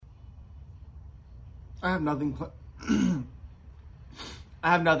I have nothing I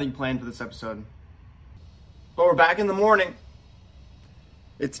have nothing planned for this episode. But we're back in the morning.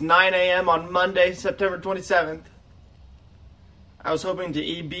 It's 9 a.m. on Monday, September 27th. I was hoping to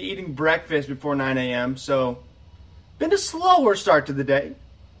be eating breakfast before 9 a.m., so been a slower start to the day.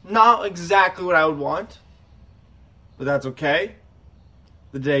 Not exactly what I would want, but that's okay.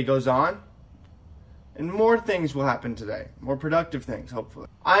 The day goes on, and more things will happen today. More productive things, hopefully.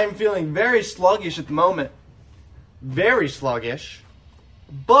 I am feeling very sluggish at the moment. Very sluggish.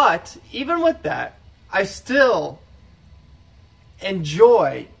 But even with that, I still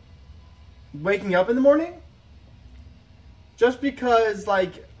enjoy waking up in the morning. Just because,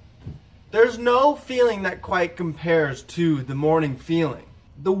 there's no feeling that quite compares to the morning feeling.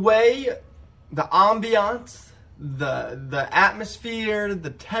 The way, the ambiance, the atmosphere, the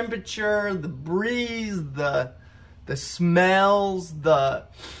temperature, the breeze, the smells, the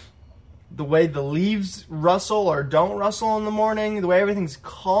way the leaves rustle or don't rustle in the morning, the way everything's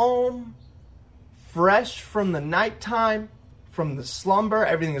calm, fresh from the nighttime, from the slumber,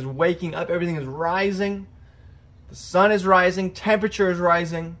 everything is waking up, everything is rising. The sun is rising, temperature is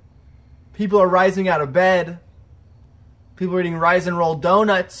rising, people are rising out of bed, people are eating rise and roll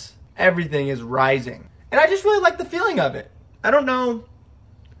donuts, everything is rising. And I just really like the feeling of it. I don't know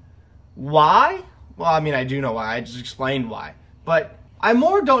why. Well, I mean, I do know why. I just explained why. But I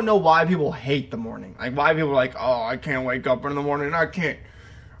more don't know why people hate the morning. Like, why people are like, oh, I can't wake up in the morning. I can't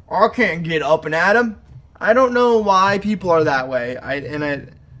get up and at 'em. I don't know why people are that way.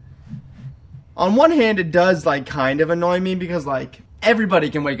 On one hand, it does, kind of annoy me because, everybody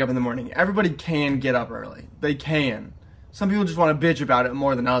can wake up in the morning. Everybody can get up early. They can. Some people just want to bitch about it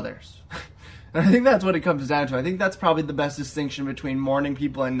more than others. And I think that's what it comes down to. I think that's probably the best distinction between morning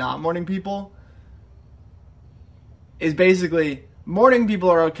people and not morning people. Is basically, morning people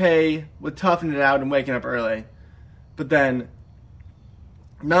are okay with toughing it out and waking up early. But then,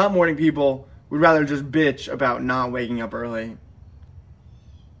 not morning people would rather just bitch about not waking up early.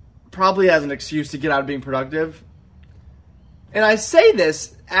 Probably as an excuse to get out of being productive. And I say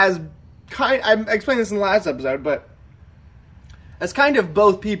this as I explained this in the last episode, but as kind of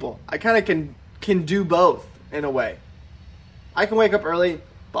both people. I kind of can do both in a way. I can wake up early,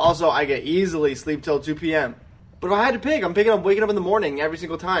 but also I can easily sleep till 2 p.m. But if I had to pick, I'm waking up in the morning every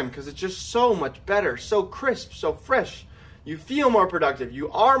single time because it's just so much better, so crisp, so fresh. You feel more productive.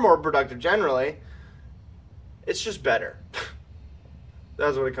 You are more productive generally. It's just better.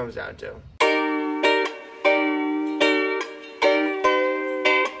 That's what it comes down to.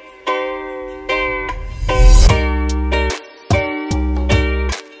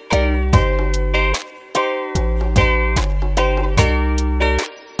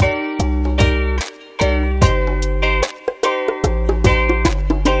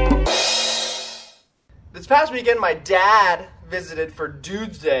 This past weekend, my dad visited for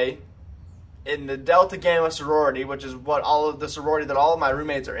Dude's Day in the Delta Gamma sorority, which is the sorority that all of my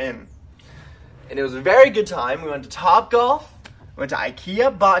roommates are in. And it was a very good time. We went to Topgolf, went to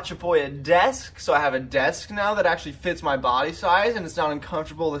IKEA, bought Chapoy a desk, so I have a desk now that actually fits my body size and it's not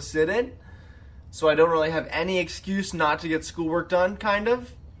uncomfortable to sit in. So I don't really have any excuse not to get schoolwork done, kind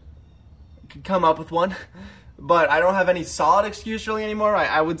of. I could come up with one. But I don't have any solid excuse really anymore.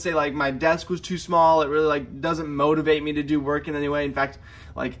 I would say my desk was too small. It really doesn't motivate me to do work in any way. In fact,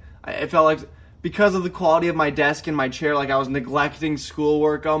 I felt like because of the quality of my desk and my chair, I was neglecting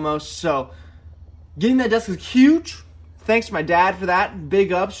schoolwork almost. So getting that desk is huge. Thanks to my dad for that.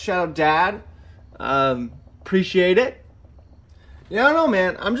 Big ups. Shout out Dad. Appreciate it. Yeah, I don't know,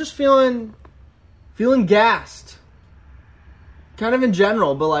 man. I'm just feeling gassed. Kind of in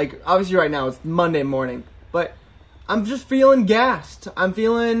general, but obviously right now it's Monday morning. But I'm just feeling gassed. I'm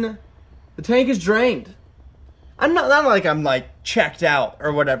feeling the tank is drained. I'm not I'm checked out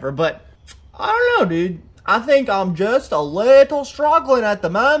or whatever, but I don't know, dude. I think I'm just a little struggling at the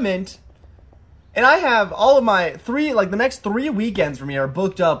moment. And I have all of my the next 3 weekends for me are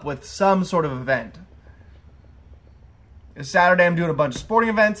booked up with some sort of event. This Saturday I'm doing a bunch of sporting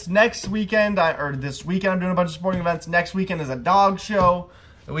events. This weekend I'm doing a bunch of sporting events. Next weekend is a dog show.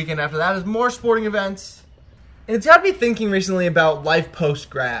 The weekend after that is more sporting events. And it's got me thinking recently about life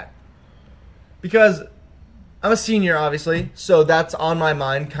post-grad. Because I'm a senior, obviously, so that's on my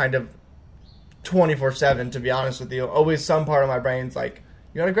mind kind of 24/7, to be honest with you. Always some part of my brain's you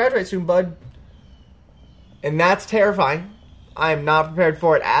gotta graduate soon, bud. And that's terrifying. I am not prepared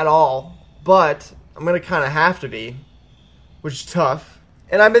for it at all. But I'm gonna kind of have to be, which is tough.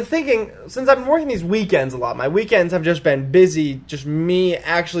 And I've been thinking, since I've been working these weekends a lot, my weekends have just been busy, just me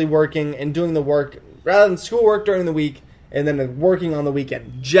actually working and doing the work rather than schoolwork during the week and then working on the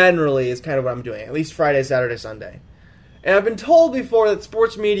weekend generally is kind of what I'm doing, at least Friday, Saturday, Sunday. And I've been told before that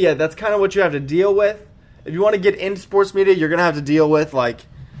sports media, that's kind of what you have to deal with. If you want to get into sports media, you're going to have to deal with, like,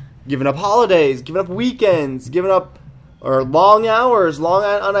 giving up holidays, giving up weekends, giving up or long hours, long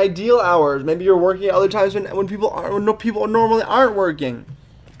unideal hours. Maybe you're working at other times when people normally aren't working.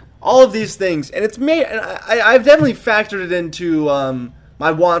 All of these things, and it's made. And I've definitely factored it into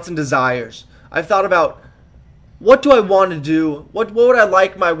my wants and desires. I've thought about what do I want to do, what would I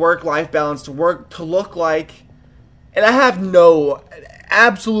like my work-life balance to look like, and I have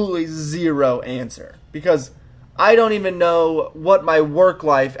absolutely zero answer because I don't even know what my work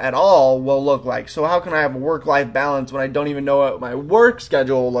life at all will look like. So how can I have a work-life balance when I don't even know what my work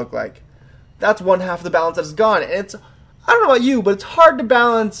schedule will look like? That's one half of the balance that's gone. And it's, I don't know about you, but it's hard to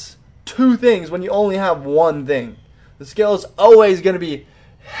balance two things when you only have one thing. The scale is always going to be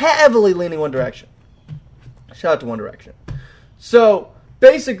heavily leaning one direction. Shout out to One Direction. So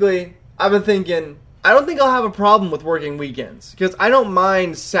basically, I've been thinking, I don't think I'll have a problem with working weekends because I don't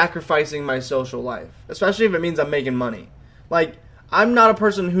mind sacrificing my social life, especially if it means I'm making money. Like, I'm not a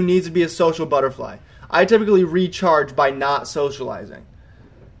person who needs to be a social butterfly. I typically recharge by not socializing.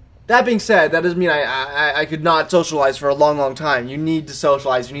 That being said, that doesn't mean I could not socialize for a long, long time. You need to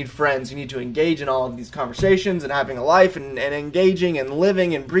socialize. You need friends. You need to engage in all of these conversations and having a life and engaging and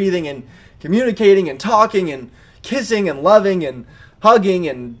living and breathing and communicating and talking and kissing and loving and hugging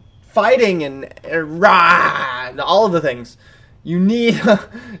and fighting and all of the things. You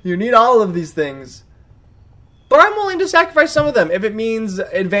need all of these things. But I'm willing to sacrifice some of them. If it means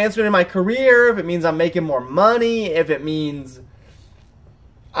advancement in my career, if it means I'm making more money, if it means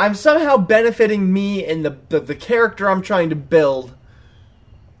I'm somehow benefiting me in the character I'm trying to build.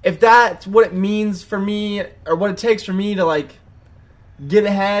 If that's what it means for me, or what it takes for me to, like, get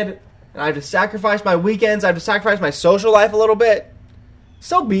ahead, and I have to sacrifice my weekends, I have to sacrifice my social life a little bit,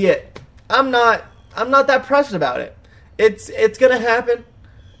 so be it. I'm not that pressed about it. It's gonna happen.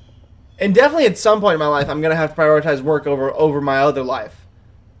 And definitely at some point in my life, I'm gonna have to prioritize work over my other life.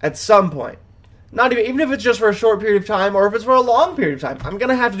 At some point. Not even if it's just for a short period of time or if it's for a long period of time. I'm going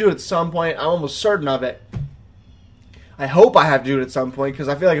to have to do it at some point. I'm almost certain of it. I hope I have to do it at some point because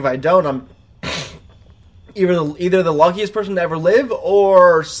I feel like if I don't, I'm either the luckiest person to ever live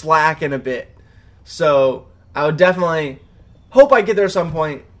or slacking a bit. So I would definitely hope I get there at some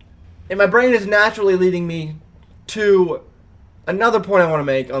point. And my brain is naturally leading me to another point I want to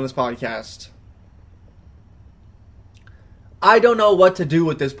make on this podcast. I don't know what to do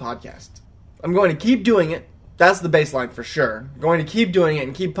with this podcast. I'm going to keep doing it. That's the baseline for sure. I'm going to keep doing it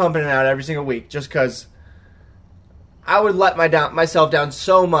and keep pumping it out every single week just because I would let myself down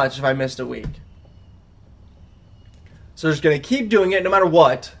so much if I missed a week. So I'm just going to keep doing it no matter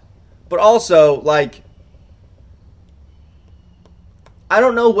what. But also, like, I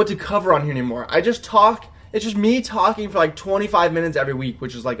don't know what to cover on here anymore. I just talk. It's just me talking for like 25 minutes every week,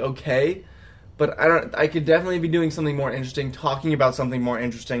 which is like okay. But I could definitely be doing something more interesting, talking about something more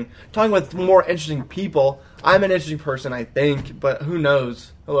interesting, talking with more interesting people. I'm an interesting person, I think, but who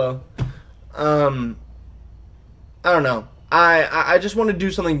knows? Hello. I don't know. I just want to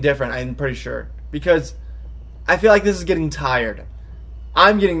do something different, I'm pretty sure. Because I feel like this is getting tired.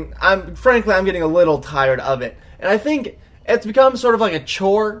 I'm getting a little tired of it. And I think it's become sort of like a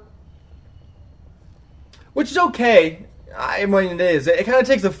chore. Which is okay. I mean, it is. It kind of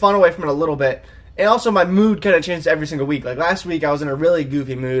takes the fun away from it a little bit. And also, my mood kind of changes every single week. Like, last week, I was in a really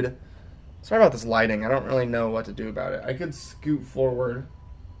goofy mood. Sorry about this lighting. I don't really know what to do about it. I could scoot forward.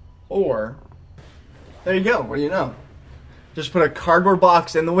 Or, there you go. What do you know? Just put a cardboard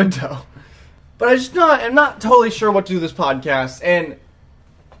box in the window. But I'm not totally sure what to do with this podcast. And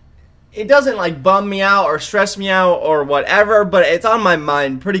it doesn't, like, bum me out or stress me out or whatever, but it's on my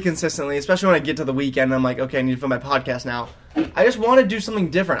mind pretty consistently, especially when I get to the weekend and I'm like, okay, I need to film my podcast now. I just want to do something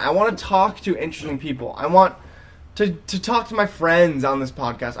different. I want to talk to interesting people. I want to talk to my friends on this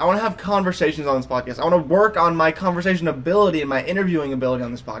podcast. I want to have conversations on this podcast. I want to work on my conversation ability and my interviewing ability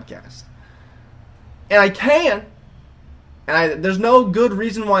on this podcast. And I can. And there's no good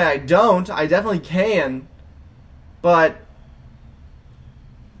reason why I don't. I definitely can. But,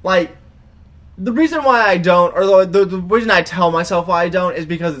 like, the reason why I don't, or the reason I tell myself why I don't, is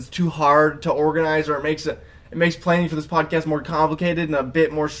because it's too hard to organize, or it makes planning for this podcast more complicated and a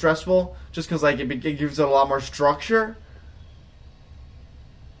bit more stressful, just because, like, it gives it a lot more structure.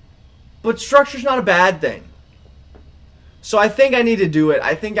 But structure's not a bad thing. So I think I need to do it.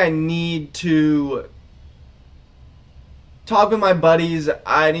 I think I need to talk with my buddies.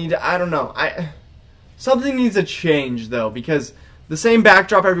 I don't know. Something needs to change, though, because the same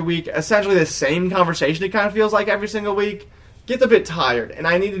backdrop every week, essentially the same conversation it kind of feels like every single week, gets a bit tired, and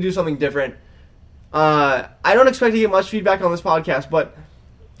I need to do something different. I don't expect to get much feedback on this podcast, but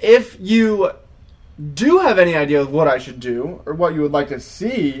if you do have any idea of what I should do or what you would like to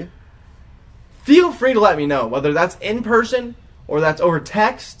see, feel free to let me know, whether that's in person or that's over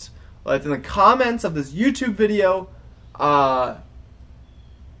text, or that's in the comments of this YouTube video.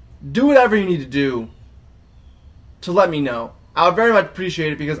 Do whatever you need to do to let me know. I would very much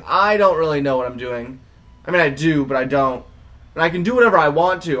appreciate it because I don't really know what I'm doing. I mean, I do, but I don't. And I can do whatever I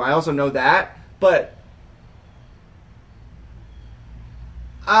want to. I also know that. But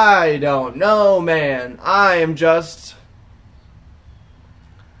I don't know, man. I am just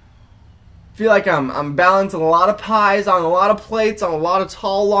feel like I'm balancing a lot of pies on a lot of plates on a lot of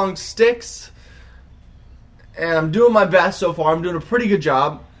tall, long sticks. And I'm doing my best so far. I'm doing a pretty good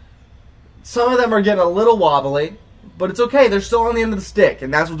job. Some of them are getting a little wobbly, but it's okay. They're still on the end of the stick,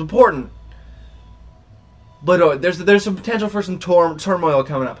 and that's what's important. But there's some potential for some turmoil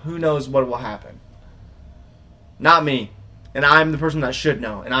coming up. Who knows what will happen? Not me. And I'm the person that should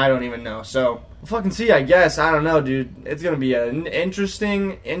know, and I don't even know. So, we'll fucking see, I guess. I don't know, dude. It's going to be an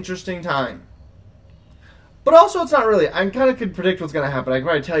interesting time. But also, it's not really. I kind of could predict what's going to happen. I can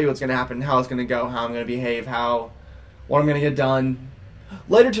probably tell you what's going to happen, how it's going to go, how I'm going to behave, what I'm going to get done.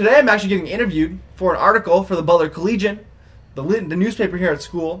 Later today, I'm actually getting interviewed for an article for the Butler Collegian, the newspaper here at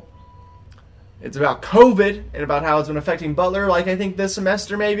school. It's about COVID and about how it's been affecting Butler, like I think this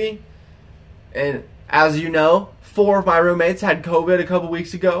semester maybe. And as you know, 4 of my roommates had COVID a couple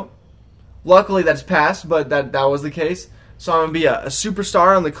weeks ago. Luckily, that's passed, but that was the case. So I'm going to be a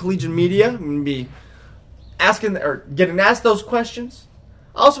superstar on the collegiate media. I'm going to be getting asked those questions.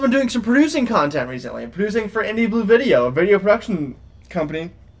 I've also been doing some producing content recently. I'm producing for Indie Blue Video, a video production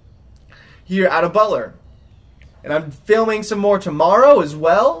company here out of Butler. And I'm filming some more tomorrow as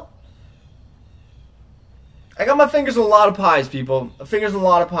well. I got my fingers in a lot of pies, people. Fingers in a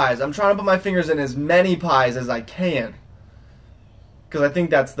lot of pies. I'm trying to put my fingers in as many pies as I can. Because I think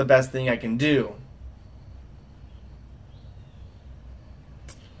that's the best thing I can do.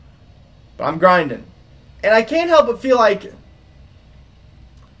 But I'm grinding. And I can't help but feel like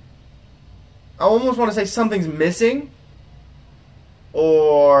I almost want to say something's missing.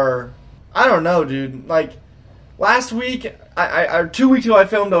 Or I don't know, dude. Like last week, or 2 weeks ago, I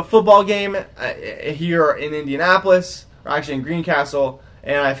filmed a football game here in Indianapolis, or actually in Greencastle,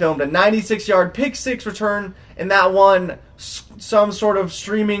 and I filmed a 96-yard pick-six return, and that won some sort of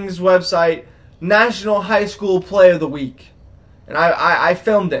streaming's website National High School Play of the Week. And I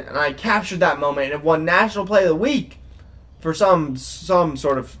filmed it, and I captured that moment, and it won National Play of the Week for some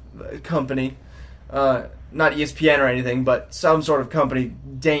sort of company. Not ESPN or anything, but some sort of company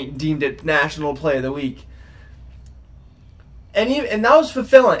deemed it National Play of the Week. And that was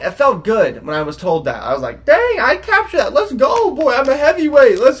fulfilling. It felt good when I was told that. I was like, dang, I captured that. Let's go, boy. I'm a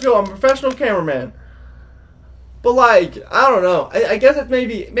heavyweight. Let's go. I'm a professional cameraman. But, like, I don't know. I guess it's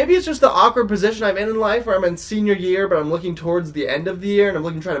maybe it's just the awkward position I'm in life where I'm in senior year, but I'm looking towards the end of the year, and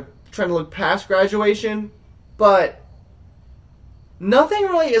I'm trying to look past graduation. But nothing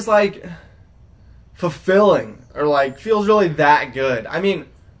really is, like, fulfilling or, like, feels really that good. I mean,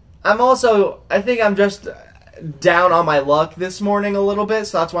 I think I'm just down on my luck this morning a little bit,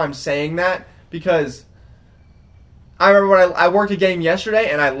 so that's why I'm saying that, because I remember when I worked a game yesterday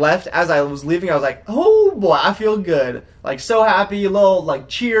and I left. As I was leaving, I was like, oh boy, I feel good. Like, so happy, a little, like,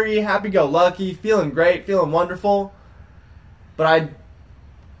 cheery, happy-go-lucky, feeling great, feeling wonderful. But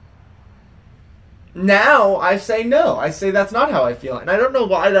now I say no. I say that's not how I feel. And I don't know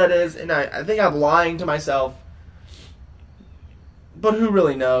why that is, and I think I'm lying to myself. But who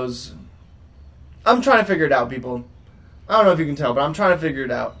really knows? I'm trying to figure it out, people. I don't know if you can tell, but I'm trying to figure it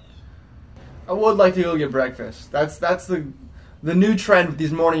out. I would like to go get breakfast. That's the new trend with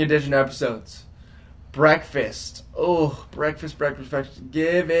these morning edition episodes. Breakfast. Oh, breakfast.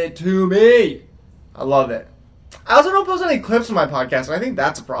 Give it to me. I love it. I also don't post any clips on my podcast, and I think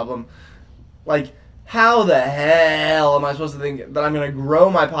that's a problem. Like, how the hell am I supposed to think that I'm going to grow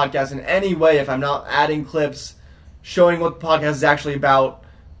my podcast in any way if I'm not adding clips, showing what the podcast is actually about,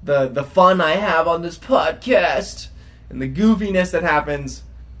 the fun I have on this podcast, and the goofiness that happens?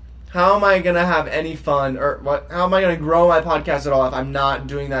 How am I going to have any fun, or what? How am I going to grow my podcast at all if I'm not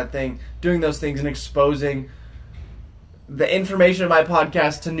doing those things and exposing the information of my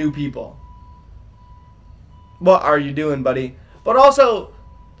podcast to new people? What are you doing, buddy? But also,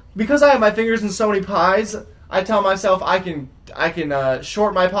 because I have my fingers in so many pies, I tell myself I can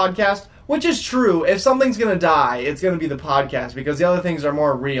short my podcast, which is true. If something's going to die, it's going to be the podcast, because the other things are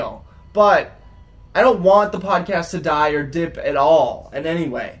more real. But I don't want the podcast to die or dip at all in any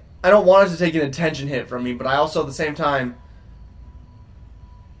way. I don't want it to take an attention hit from me, but I also, at the same time...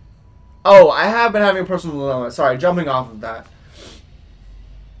 Oh, I have been having a personal dilemma. Sorry, jumping off of that.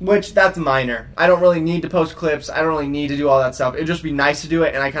 Which, that's minor. I don't really need to post clips. I don't really need to do all that stuff. It'd just be nice to do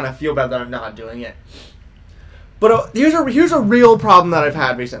it, and I kind of feel bad that I'm not doing it. But here's a real problem that I've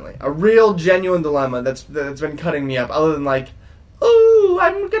had recently. A real, genuine dilemma that's been cutting me up, other than like, ooh,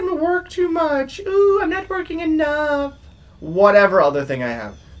 I'm going to work too much. Ooh, I'm not working enough. Whatever other thing I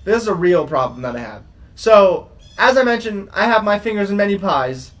have. This is a real problem that I have. So, as I mentioned, I have my fingers in many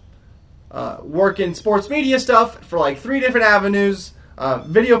pies. Work in sports media stuff for like 3 different avenues.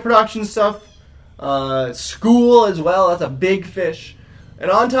 Video production stuff. School as well. That's a big fish.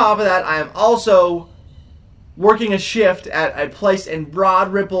 And on top of that, I am also working a shift at a place in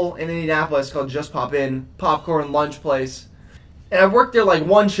Broad Ripple in Indianapolis called Just Pop In, popcorn lunch place. And I've worked there like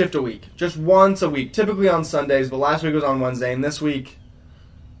 1 shift a week, just once a week, typically on Sundays, but last week was on Wednesday, and this week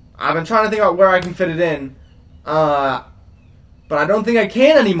I've been trying to think about where I can fit it in, but I don't think I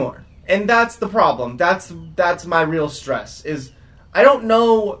can anymore. And that's the problem. That's my real stress, is I don't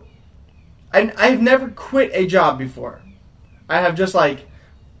know, I've never quit a job before. I have just like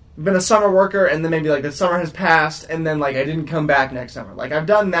been a summer worker, and then maybe like the summer has passed, and then like I didn't come back next summer. Like I've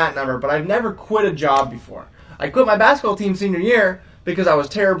done that number, but I've never quit a job before. I quit my basketball team senior year because I was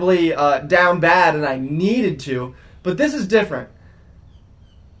terribly down bad and I needed to, but this is different.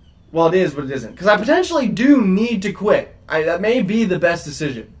 Well, it is, but it isn't. Because I potentially do need to quit. That may be the best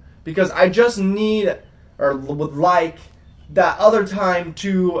decision. Because I just need, or would like, that other time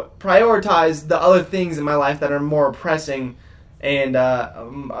to prioritize the other things in my life that are more pressing and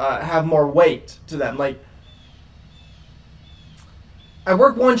have more weight to them. Like, I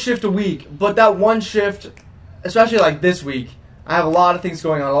work 1 shift a week, but that 1 shift, especially like this week, I have a lot of things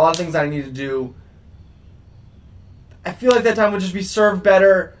going on, a lot of things that I need to do. I feel like that time would just be served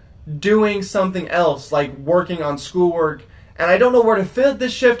better doing something else, like working on schoolwork. And I don't know where to fit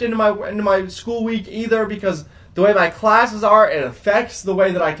this shift into my school week either, because the way my classes are, it affects the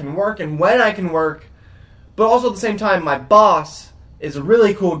way that I can work and when I can work. But also at the same time, my boss is a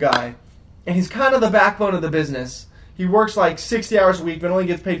really cool guy, and he's kind of the backbone of the business. He works like 60 hours a week, but only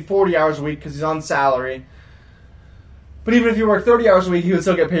gets paid 40 hours a week because he's on salary. But even if he worked 30 hours a week, he would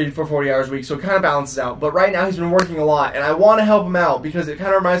still get paid for 40 hours a week, so it kind of balances out. But right now, he's been working a lot, and I want to help him out because it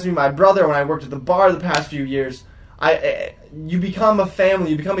kind of reminds me of my brother when I worked at the bar the past few years. You become a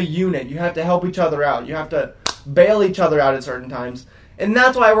family, you become a unit. You have to help each other out. You have to bail each other out at certain times. And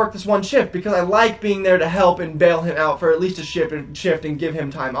that's why I work this 1 shift, because I like being there to help and bail him out for at least a shift and give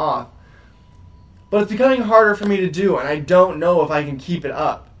him time off. But it's becoming harder for me to do, and I don't know if I can keep it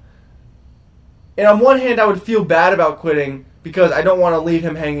up. And on one hand, I would feel bad about quitting because I don't want to leave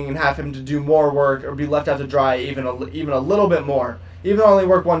him hanging and have him to do more work or be left out to dry even a little bit more. Even though I only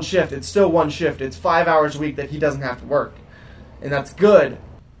work 1 shift, it's still 1 shift. It's 5 hours a week that he doesn't have to work. And that's good.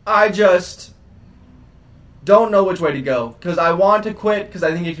 I just don't know which way to go. Because I want to quit because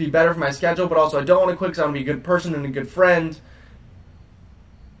I think it could be better for my schedule, but also I don't want to quit because I want to be a good person and a good friend.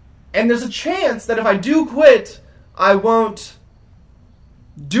 And there's a chance that if I do quit, I won't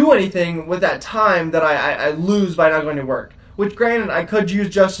do anything with that time that I lose by not going to work. Which, granted, I could use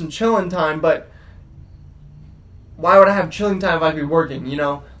just some chilling time, but why would I have chilling time if I could be working, you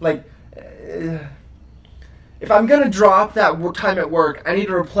know? Like, if I'm going to drop that time at work, I need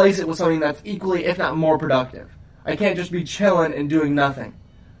to replace it with something that's equally, if not more productive. I can't just be chilling and doing nothing.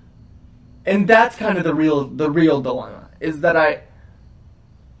 And that's kind of the real dilemma, is that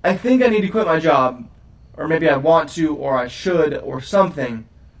I think I need to quit my job, or maybe I want to, or I should, or something.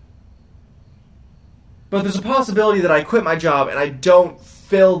 But there's a possibility that I quit my job and I don't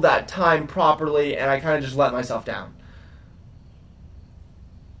fill that time properly and I kind of just let myself down.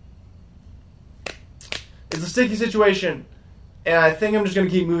 It's a sticky situation, and I think I'm just going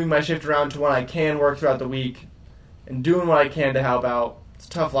to keep moving my shift around to when I can work throughout the week and doing what I can to help out. It's a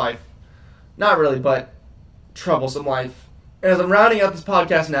tough life. Not really, but troublesome life. And as I'm rounding out this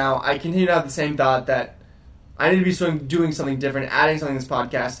podcast now, I continue to have the same thought that I need to be doing something different, adding something to this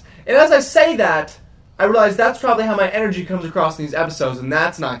podcast. And as I say that, I realize that's probably how my energy comes across in these episodes, and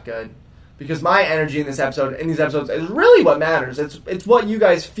that's not good. Because my energy in these episodes is really what matters. It's what you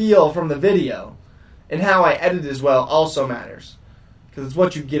guys feel from the video. And how I edit as well also matters. Because it's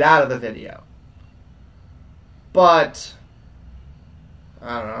what you get out of the video. But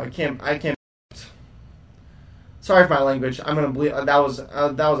I don't know, I can't sorry for my language. I'm gonna believe that was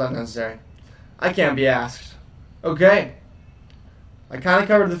unnecessary. I can't be asked. Okay. I kind of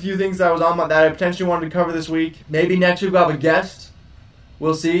covered the few things that I potentially wanted to cover this week. Maybe next week we'll have a guest.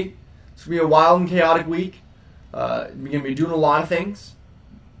 We'll see. It's going to be a wild and chaotic week. We're going to be doing a lot of things.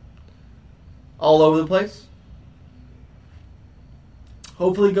 All over the place.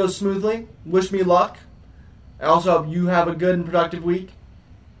 Hopefully it goes smoothly. Wish me luck. I also hope you have a good and productive week.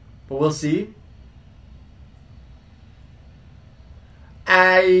 But we'll see.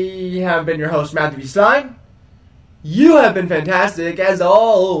 I have been your host, Matthew Stein. You have been fantastic, as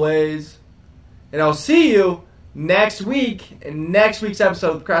always. And I'll see you next week in next week's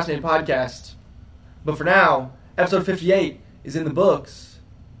episode of the Procrastinating Podcast. But for now, episode 58 is in the books.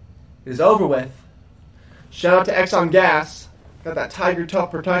 It is over with. Shout out to Exxon Gas. Got that Tiger Tough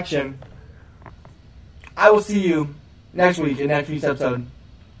protection. I will see you next week in next week's episode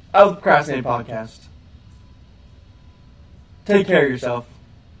of the Procrastinating Podcast. Take care of yourself.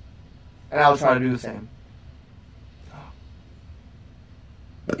 And I will try to do the same.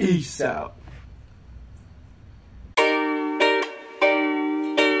 Peace out.